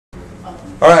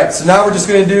Alright, so now we're just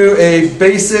going to do a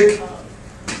basic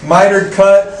mitered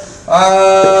cut.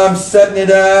 I'll set it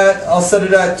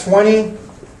at 20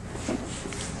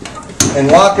 and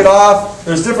lock it off.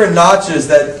 There's different notches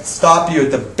that stop you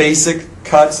at the basic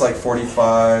cuts, like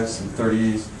 45s and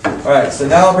 30s. Alright, so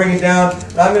now I'll bring it down.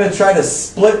 And I'm going to try to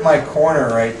split my corner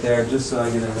right there just so I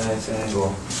get a nice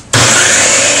angle.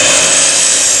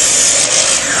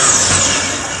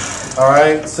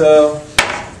 Alright, so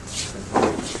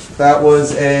that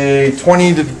was a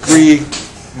 20-degree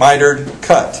mitered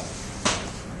cut.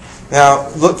 Now,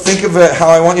 look, think of it how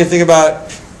I want you to think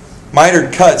about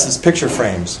mitered cuts as picture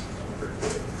frames.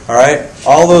 Alright?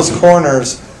 All those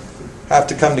corners have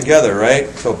to come together, right?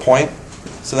 To a point.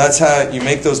 So that's how you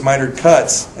make those mitered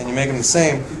cuts, and you make them the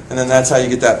same, and then that's how you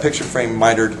get that picture frame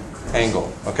mitered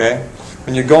angle. Okay?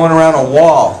 When you're going around a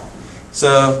wall,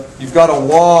 so you've got a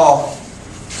wall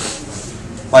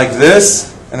like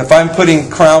this, and if I'm putting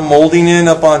crown molding in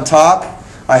up on top,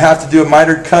 I have to do a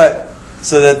mitered cut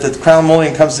so that the crown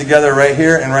molding comes together right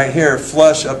here and right here,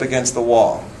 flush up against the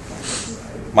wall.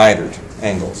 Mitered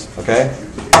angles, okay?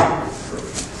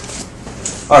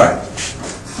 Alright.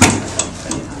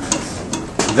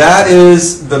 That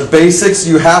is the basics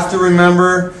you have to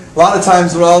remember. A lot of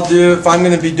times what I'll do, if I'm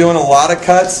going to be doing a lot of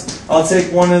cuts, I'll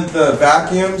take one of the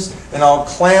vacuums and I'll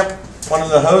clamp one of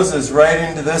the hoses right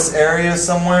into this area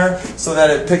somewhere so that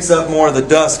it picks up more of the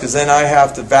dust, because then I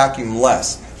have to vacuum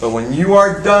less. But when you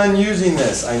are done using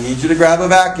this, I need you to grab a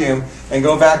vacuum and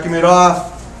go vacuum it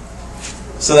off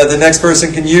so that the next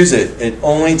person can use it. It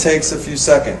only takes a few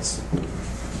seconds.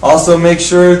 Also make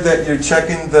sure that you're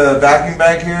checking the vacuum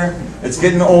bag here. It's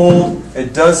getting old.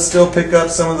 It does still pick up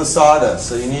some of the sawdust,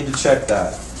 so you need to check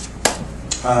that.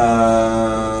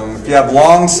 If you have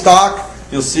long stock,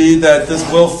 you'll see that this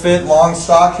will fit long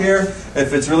stock here.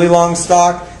 If it's really long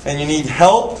stock and you need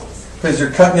help because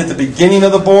you're cutting at the beginning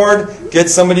of the board, get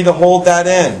somebody to hold that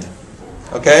end.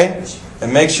 Okay?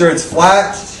 And make sure it's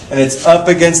flat and it's up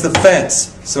against the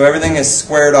fence so everything is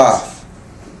squared off.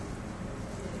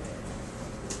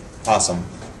 Awesome.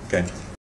 Okay.